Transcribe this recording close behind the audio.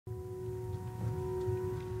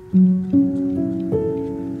So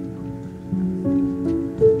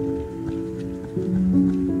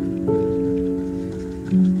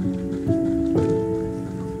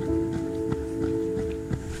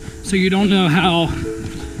you don't know how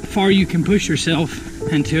far you can push yourself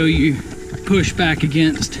until you push back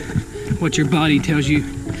against what your body tells you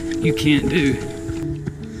you can't do.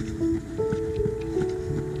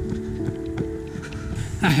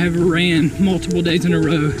 I have ran multiple days in a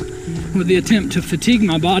row with the attempt to fatigue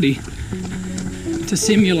my body to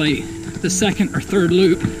simulate the second or third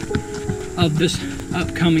loop of this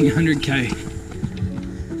upcoming 100K.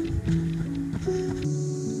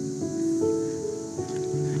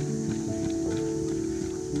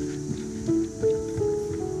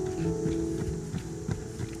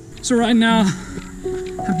 So right now,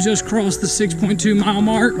 I've just crossed the 6.2 mile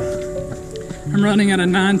mark. I'm running at a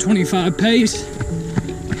 9:25 pace,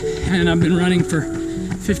 and I've been running for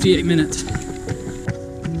 58 minutes.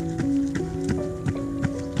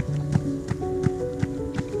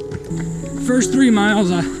 First 3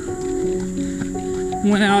 miles, I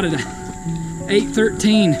went out at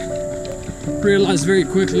 8:13. Realized very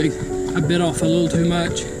quickly I bit off a little too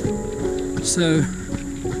much. So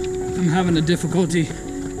I'm having a difficulty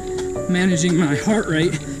managing my heart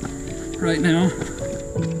rate right now.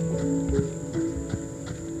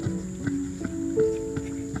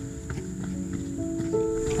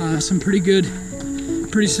 Some pretty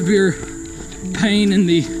severe pain in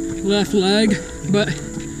the left leg, but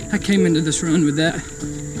I came into this run with that.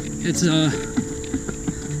 It's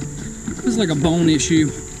like a bone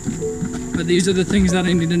issue, but these are the things that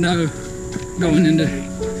I need to know going into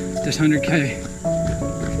this 100K.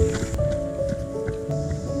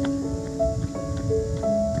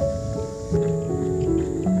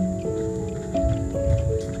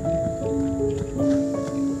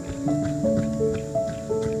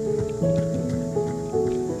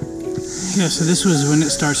 Yeah, so this was when it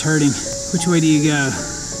starts hurting. Which way do you go?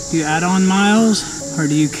 Do you add on miles, or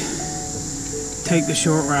do you take the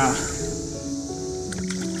short route?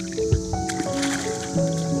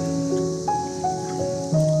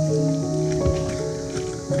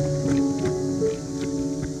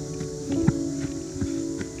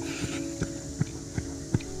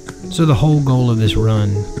 So the whole goal of this run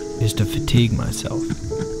is to fatigue myself.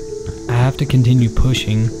 I have to continue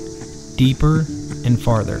pushing deeper and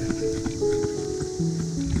farther.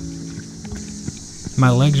 My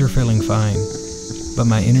legs are feeling fine, but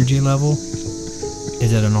my energy level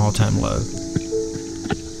is at an all-time low.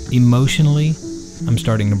 Emotionally, I'm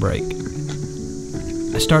starting to break.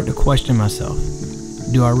 I start to question myself.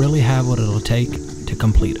 Do I really have what it'll take to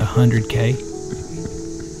complete 100K?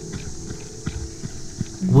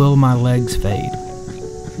 Will my legs fade?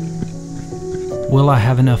 Will I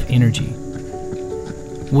have enough energy?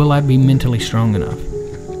 Will I be mentally strong enough?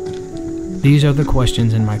 These are the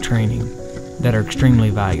questions in my training that are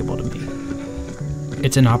extremely valuable to me.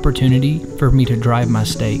 It's an opportunity for me to drive my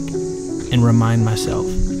stake and remind myself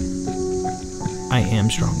I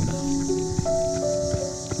am strong enough.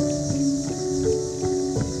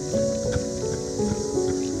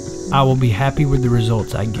 I will be happy with the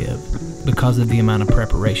results I give because of the amount of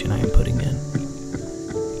preparation I am putting in.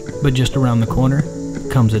 But just around the corner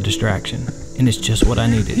comes a distraction, and it's just what I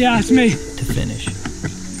needed. Yeah, it's me. To finish.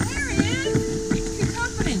 There he is. Your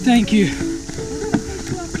confidence. Thank you.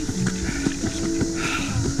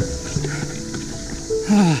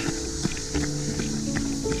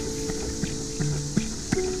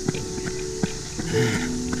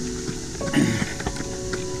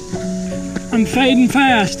 I'm fading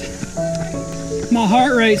fast. My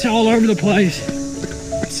heart rate's all over the place.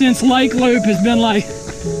 Since Lake Loop has been like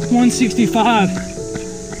 165.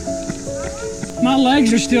 My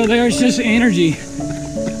legs are still there, it's just energy.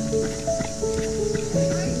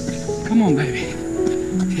 Come on, baby.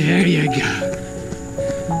 There you go.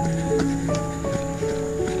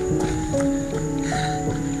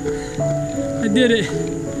 I did it.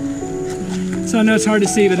 So I know it's hard to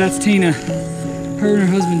see, but that's Tina. Her and her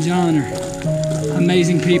husband John are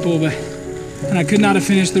amazing people, and I could not have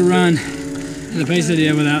finished the run at the pace I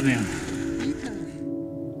did without them.